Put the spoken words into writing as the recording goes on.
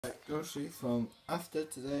Right, groceries from Asda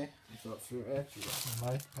today. We've got fruit eggs, we've got some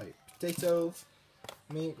nice baked potatoes,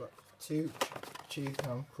 meat, got 2 cheese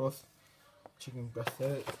ham crust, chicken breast,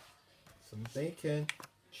 some bacon,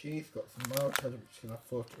 cheese, got some mild cheddar which can have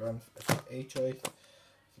 40 grams, a choice,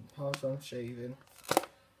 some parmesan shaving,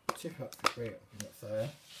 2 packs of grated peanut there,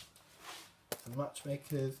 some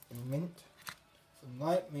matchmakers and mint, some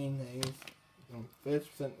light mayonnaise, some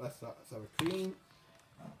 30% less sour cream,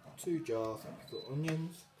 2 jars of pickled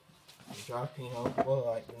onions, jalapeno, one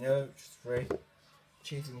like vanilla, which is free,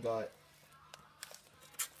 cheese and garlic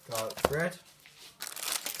bread,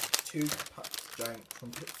 2 packs of giant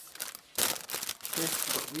crumpets,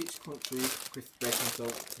 crisps, got Reach Country, crisp baking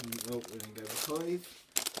salt, and milk with Endeavour toys,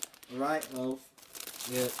 right loaf,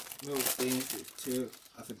 the milk beans is 2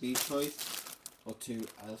 as a B choice, or 2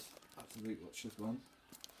 as absolute, which is 1,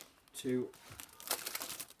 2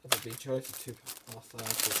 as a B choice, 2 pasta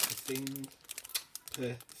with steamed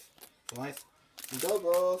per slice, some dog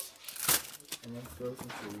rolls, and then frozen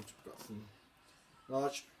food. We've got some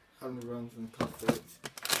large honey runs and custards,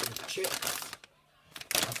 some chips,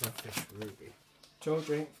 and some fish ruby. Chill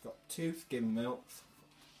drinks, got 2 skim milks.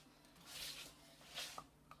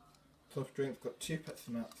 Soft drinks, got 2 Pepsi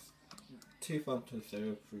Max, 2 Fanta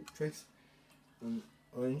Zero fruit crisps, an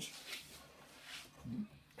orange,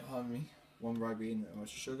 honey, 1 Ribena and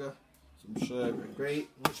sugar, some sherbet grape,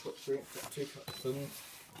 lunchbox drinks, got 2 capsules,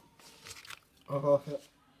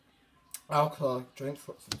 alcoholic drinks,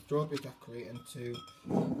 got some strawberry daiquiri and 2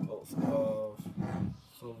 bottles of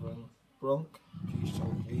Southern Blanc, peach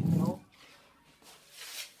jalapeno.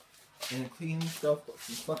 In the cleaning stuff, got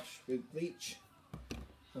some flash with bleach,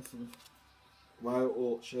 and some Wild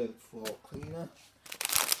Orchard for cleaner.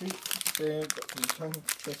 Sweet spoon, got some tongue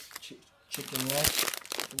crisp chicken legs,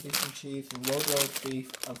 some beef and cheese, some rolled beef,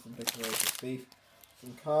 and some decorated beef,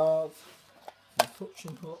 some cards, some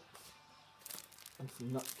suction hooks, and some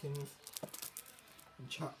napkins,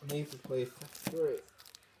 and these are placed separate.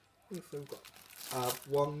 We've got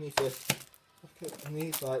 1 metre packet, and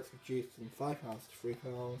these lights reduced from £5 to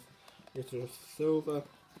 £3. These are silver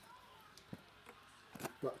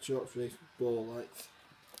black Yorkshire ball lights,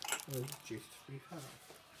 and reduced to £3.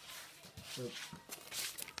 So,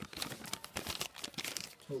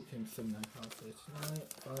 total £79.39,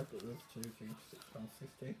 5 but those 2 things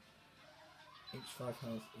 £6.50, each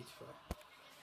 £5.85.